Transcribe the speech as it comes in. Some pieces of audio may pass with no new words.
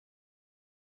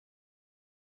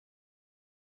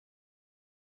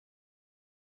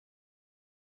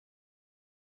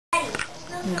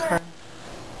Okay.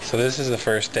 So this is the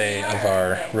first day of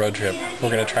our road trip.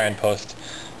 We're going to try and post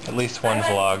at least one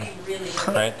vlog,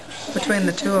 right? Between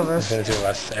the two of us. Between the two of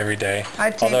us every day.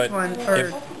 I take one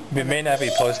for... It may not be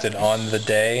posted on the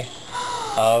day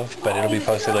of, but it'll be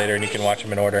posted later and you can watch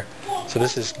them in order. So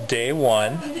this is day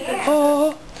one.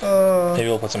 Maybe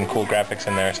we'll put some cool graphics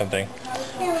in there or something.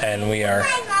 And we are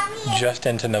just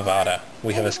into Nevada.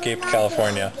 We have escaped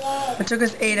California. It took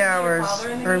us 8 hours,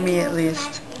 or me at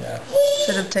least. Yeah.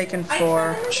 Should have taken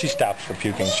 4. She stopped for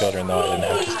puking children, though. I didn't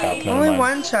have to stop. Only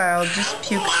one child, just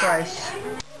puked twice.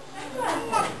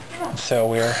 So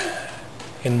we're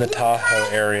in the Tahoe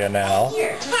area now.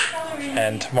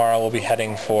 And tomorrow we'll be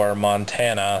heading for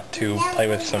Montana to play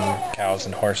with some cows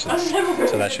and horses.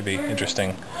 So that should be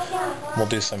interesting. We'll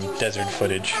do some desert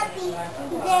footage.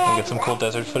 We'll get some cool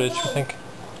desert footage, you think?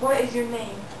 What is your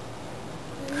name?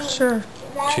 Sure.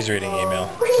 She's reading email.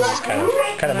 This is kind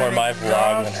of more my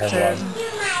vlog than her vlog.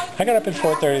 I got up at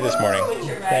 4:30 this morning,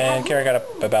 and Kara got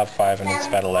up about 5, and it's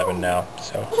about 11 now.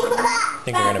 So I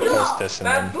think we're going to post this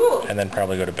and then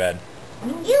probably go to bed.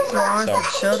 As long as the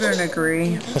children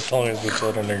agree. As long as the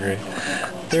children agree.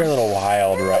 They're a little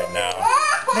wild right now.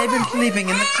 They've been sleeping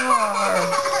in the car.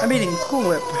 I'm eating Cool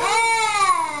Whip.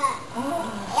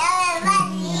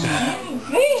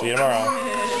 See you tomorrow.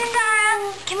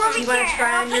 Do you want to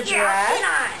try on your dress?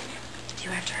 Do you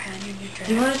want to try on your new dress?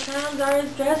 Do you want to try on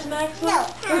Zara's dress, Maxwell?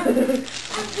 No.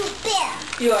 I'm too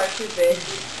big. You are too big.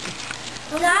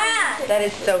 Zara, That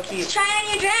is so cute. try on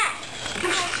your dress.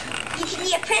 You should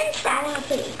be a princess. I want to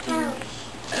be.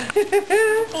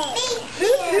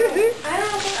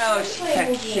 Oh, she's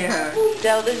so cute.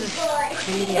 Del, this is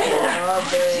pretty. I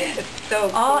love it. It's so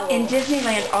cool. All in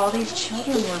Disneyland, all these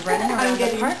children were running around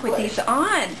the park with these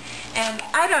on. And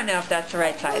I don't know if that's the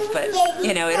right size, but,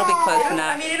 you know, it'll be close I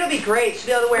enough. mean, it'll be great. She'll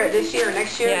be able to wear it this year or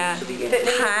next year. Yeah. She'll be fitting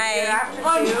it Hi. after You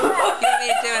want me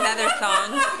to do another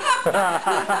song?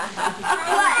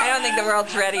 I don't think the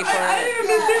world's ready for it.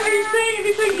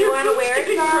 You want to wear it,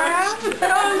 Zara?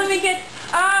 Oh, let me get...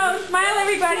 Oh, smile,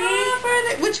 everybody.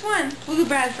 Which one? We'll do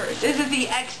Brad first. This is the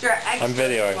extra I'm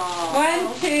videoing. small. 1,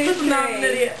 2, 3.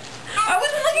 I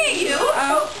wasn't looking at you.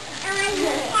 Oh.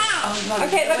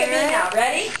 Okay, look at me now.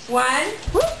 Ready? 1.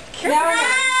 Now we're going.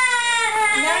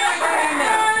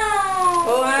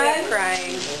 No. 1,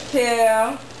 Crying.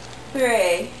 2,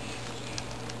 3.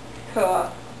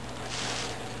 Cool.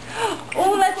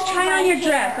 Oh, let's try on your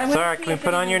dress. I want Zara, to see can we if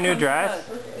put on your new anything dress?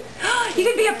 close. You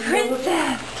can be a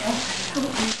princess.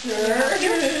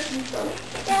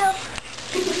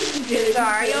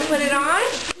 Sorry, you'll put it on?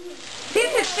 See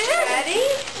if it fits. Ready?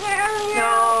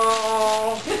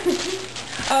 No.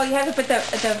 Oh, you have to put the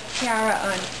tiara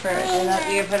on first.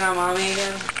 You can put it on Mommy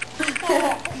again.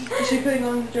 Is she putting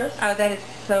on the dress? Oh, that is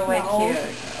so way cute.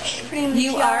 Putting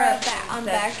You the are tiara a on princess,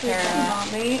 back with Kara.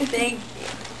 Mommy. Thank you.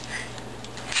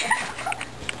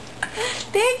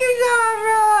 Thank you,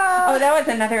 Zara. Oh, that was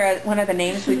another one of the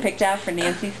names we picked out for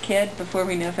Nancy's kid before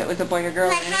we knew if it was a boy or girl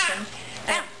or anything.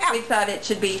 And we thought it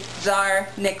should be Czar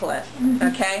Nicholas,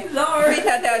 okay? Czar. We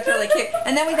thought that was really cute.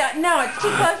 And then we thought, no, it's too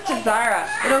close to Zara.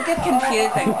 It'll get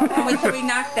confusing. And so we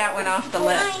knocked that one off the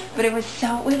list. But it was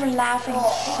so, we were laughing so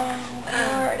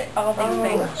hard at all these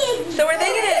things. So are they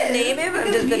going to name him?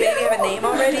 Does the baby have a name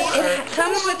already? It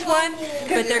comes with one,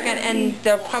 but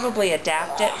they'll probably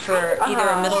adapt it for either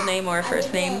a middle name or a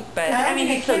first name. But I mean,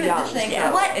 he's so young.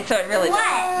 yeah, What? so it really doesn't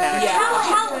matter.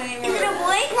 How, is it a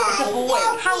boy? It's a boy.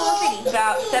 How old is he?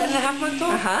 About 7.5 months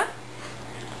old? Uh-huh.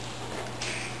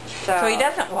 So he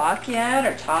doesn't walk yet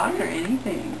or talk or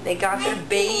anything. They got their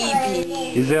baby.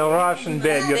 He's a Russian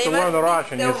baby. You have to learn the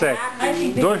Russian. You say,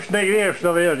 "Dość nie wiesz,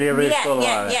 co wiesz, nie wiesz, co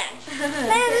wiesz."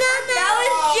 That was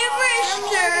gibberish,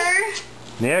 sir.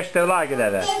 Nie, что like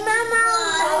that.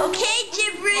 Okay,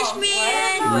 gibberish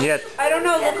man. Нет. I don't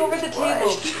know. Look over the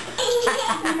table.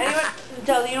 Anyone?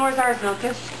 Del, you know where Zara's milk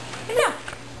is? No.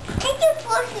 Can you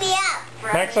push me up?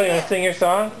 Maxwell, you want to sing your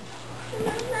song?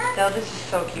 Del, this is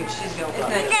so cute. She's going to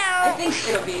love it. No.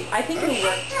 I think it'll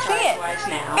work size-wise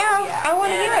now. No. I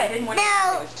want to hear I it. didn't want to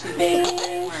think it was too big.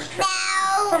 No.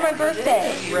 For my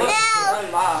birthday. No.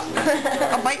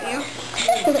 I'll bite you.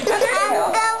 I'm the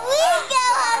window.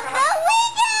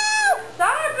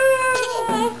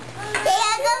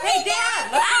 Hey,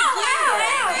 Dad!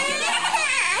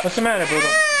 What's the matter, Boodle?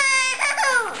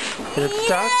 Is it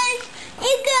stuck?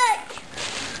 You good.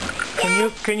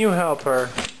 Can you help her?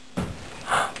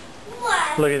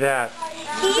 What? Look at that.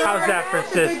 How's that for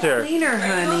sister? Cleaner,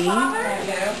 honey.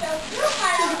 She's a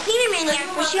cleaner maniac,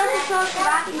 but she also throws the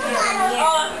vacuum cleaner in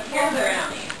here.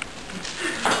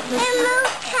 And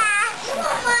Lucas.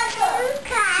 Lucas.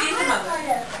 She's a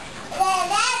mother.